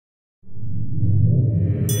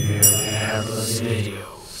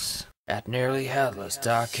videos at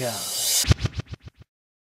nearlyheadless.com.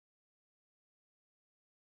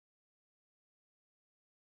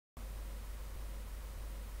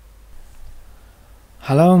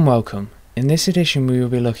 Hello and welcome. In this edition we will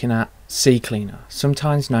be looking at CCleaner,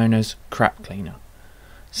 sometimes known as crap cleaner.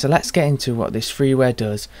 So let's get into what this freeware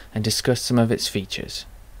does and discuss some of its features.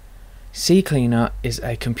 CCleaner is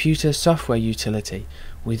a computer software utility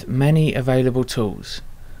with many available tools,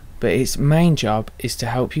 but its main job is to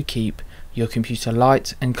help you keep your computer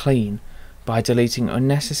light and clean by deleting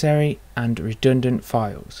unnecessary and redundant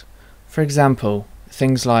files. For example,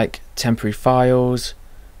 things like temporary files,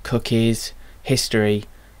 cookies, history,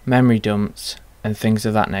 memory dumps, and things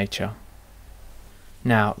of that nature.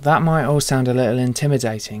 Now, that might all sound a little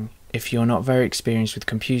intimidating if you're not very experienced with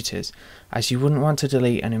computers, as you wouldn't want to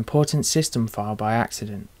delete an important system file by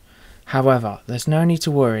accident. However, there's no need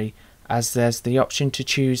to worry, as there's the option to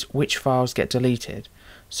choose which files get deleted.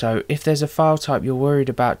 So if there's a file type you're worried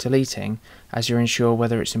about deleting, as you're unsure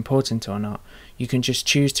whether it's important or not, you can just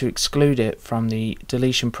choose to exclude it from the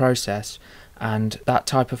deletion process, and that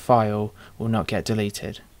type of file will not get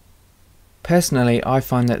deleted. Personally, I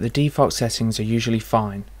find that the default settings are usually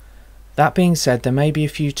fine. That being said, there may be a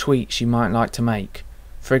few tweaks you might like to make.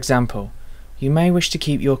 For example, you may wish to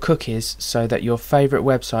keep your cookies so that your favourite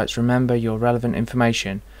websites remember your relevant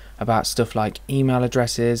information about stuff like email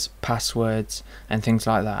addresses, passwords, and things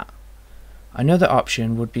like that. Another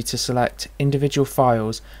option would be to select individual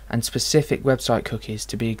files and specific website cookies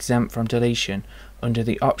to be exempt from deletion under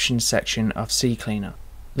the Options section of CCleaner,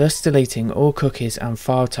 thus deleting all cookies and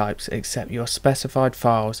file types except your specified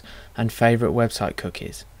files and favourite website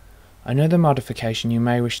cookies. Another modification you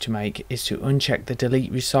may wish to make is to uncheck the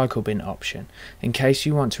Delete Recycle Bin option in case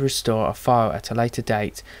you want to restore a file at a later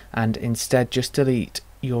date and instead just delete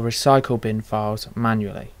your recycle bin files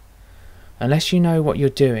manually. Unless you know what you're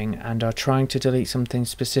doing and are trying to delete something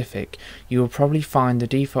specific, you will probably find the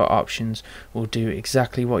default options will do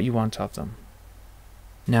exactly what you want of them.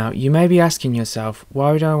 Now, you may be asking yourself,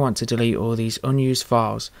 why would I want to delete all these unused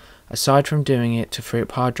files, aside from doing it to free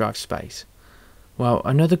up hard drive space? Well,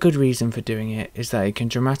 another good reason for doing it is that it can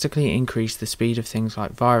dramatically increase the speed of things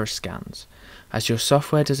like virus scans, as your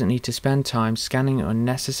software doesn't need to spend time scanning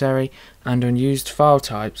unnecessary and unused file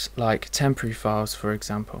types like temporary files, for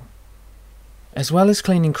example. As well as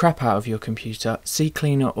cleaning crap out of your computer,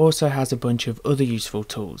 CCleaner also has a bunch of other useful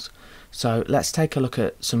tools, so let's take a look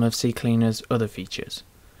at some of CCleaner's other features.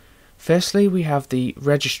 Firstly, we have the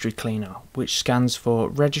Registry Cleaner, which scans for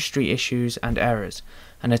registry issues and errors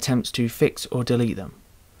and attempts to fix or delete them.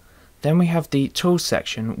 Then we have the Tools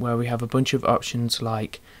section, where we have a bunch of options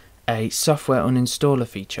like a software uninstaller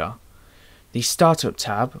feature, the Startup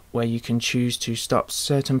tab, where you can choose to stop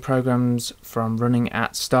certain programs from running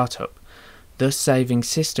at startup, thus saving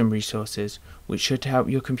system resources, which should help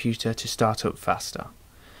your computer to start up faster.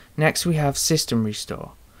 Next we have System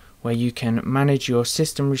Restore, where you can manage your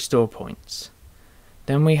system restore points.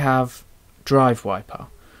 Then we have Drive Wiper,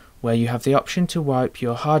 where you have the option to wipe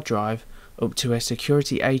your hard drive up to a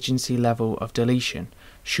security agency level of deletion,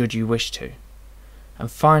 should you wish to. And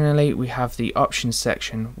finally we have the Options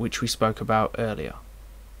section, which we spoke about earlier.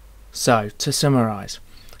 So, to summarise,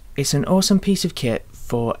 it's an awesome piece of kit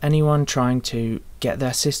for anyone trying to get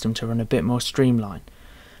their system to run a bit more streamlined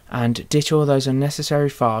and ditch all those unnecessary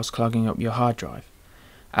files clogging up your hard drive.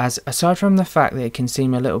 As aside from the fact that it can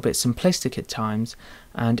seem a little bit simplistic at times,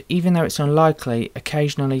 and even though it's unlikely,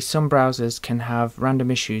 occasionally some browsers can have random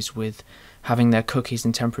issues with having their cookies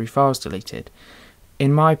and temporary files deleted,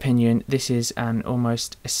 in my opinion this is an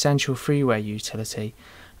almost essential freeware utility,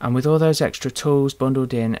 and with all those extra tools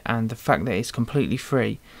bundled in and the fact that it's completely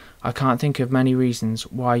free, I can't think of many reasons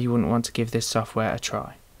why you wouldn't want to give this software a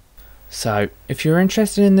try. So, if you're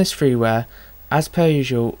interested in this freeware, as per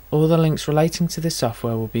usual, all the links relating to this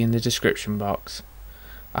software will be in the description box.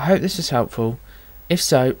 I hope this was helpful. If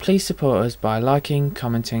so, please support us by liking,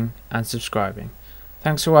 commenting and subscribing.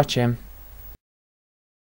 Thanks for watching.